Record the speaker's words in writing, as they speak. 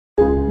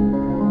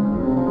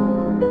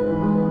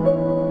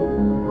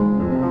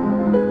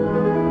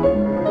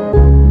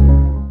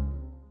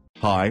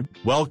Hi,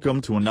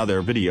 welcome to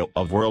another video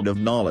of World of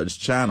Knowledge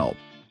channel.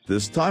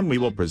 This time we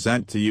will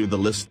present to you the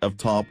list of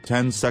top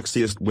 10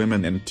 sexiest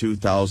women in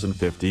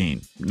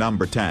 2015.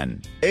 Number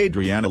 10,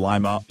 Adriana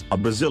Lima, a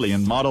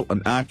Brazilian model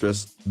and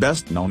actress,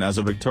 best known as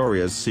a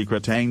Victoria's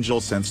Secret angel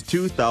since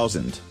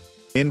 2000.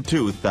 In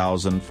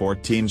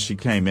 2014 she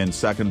came in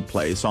second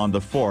place on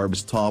the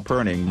Forbes top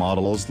earning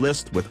models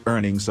list with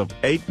earnings of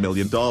 $8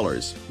 million.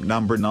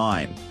 Number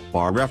 9,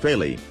 Barbara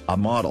Fairley, a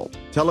model,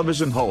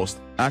 television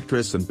host,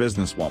 actress and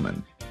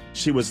businesswoman.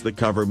 She was the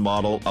cover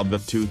model of the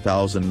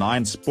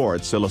 2009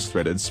 Sports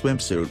Illustrated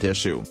swimsuit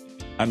issue,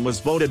 and was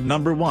voted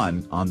number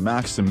 1 on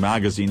Maxim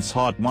magazine's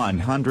Hot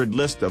 100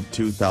 list of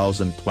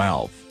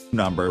 2012.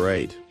 Number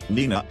 8,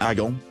 Nina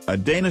Agel, a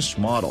Danish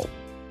model.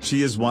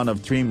 She is one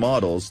of 3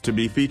 models to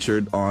be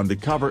featured on the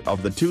cover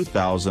of the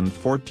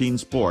 2014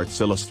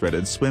 Sports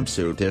Illustrated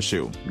swimsuit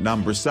issue.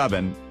 Number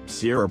 7,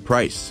 Sierra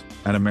Price,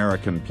 an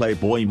American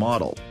Playboy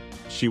model.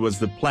 She was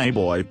the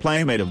Playboy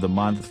Playmate of the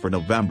Month for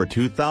November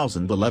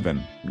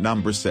 2011.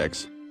 Number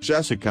 6,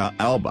 Jessica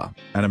Alba,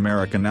 an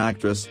American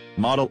actress,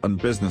 model and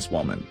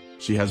businesswoman.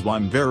 She has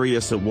won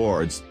various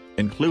awards,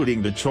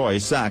 including the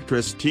Choice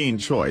Actress Teen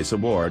Choice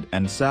Award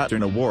and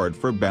Saturn Award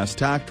for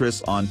Best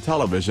Actress on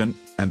Television,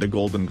 and a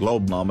Golden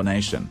Globe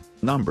nomination.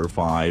 Number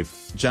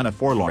 5,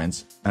 Jennifer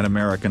Lawrence, an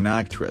American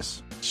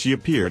actress. She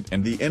appeared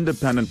in the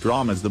independent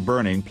dramas The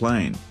Burning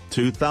Plain,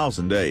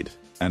 2008,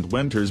 and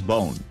Winter's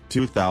Bone,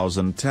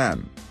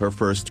 2010. Her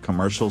first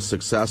commercial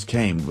success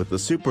came with the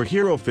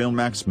superhero film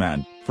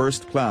X-Men,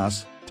 First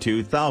Class,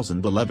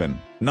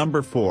 2011.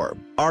 Number 4,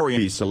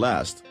 Ari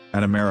Celeste,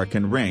 an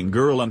American ring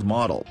girl and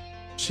model.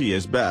 She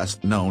is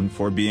best known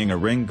for being a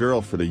ring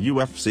girl for the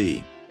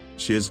UFC.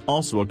 She is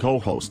also a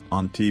co-host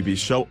on TV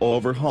show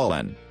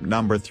Overhaulin'.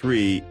 Number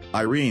 3,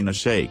 Irina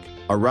Shayk,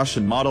 a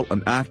Russian model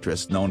and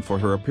actress known for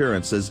her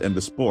appearances in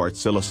the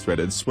Sports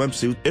Illustrated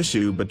swimsuit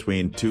issue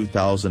between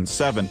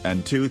 2007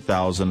 and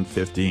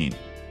 2015.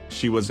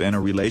 She was in a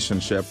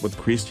relationship with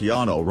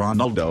Cristiano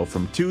Ronaldo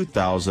from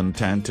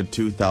 2010 to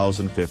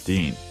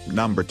 2015.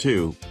 Number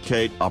 2,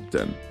 Kate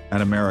Upton,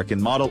 an American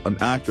model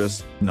and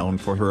actress, known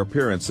for her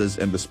appearances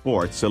in the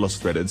Sports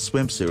Illustrated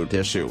swimsuit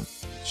issue.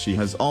 She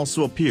has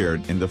also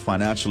appeared in the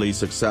financially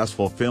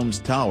successful films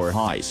Tower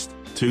Heist,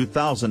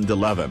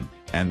 2011,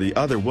 and The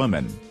Other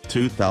Woman,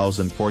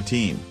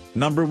 2014.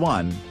 Number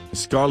 1,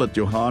 Scarlett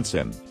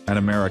Johansson, an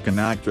American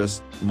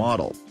actress,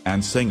 model,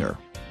 and singer.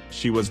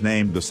 She was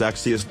named the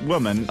sexiest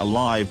woman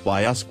alive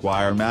by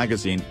Esquire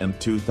magazine in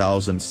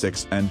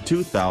 2006 and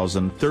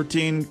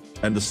 2013,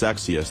 and the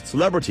sexiest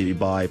celebrity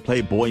by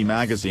Playboy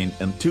magazine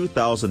in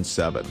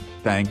 2007.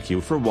 Thank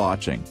you for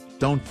watching.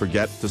 Don't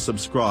forget to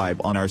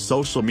subscribe on our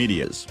social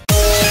medias.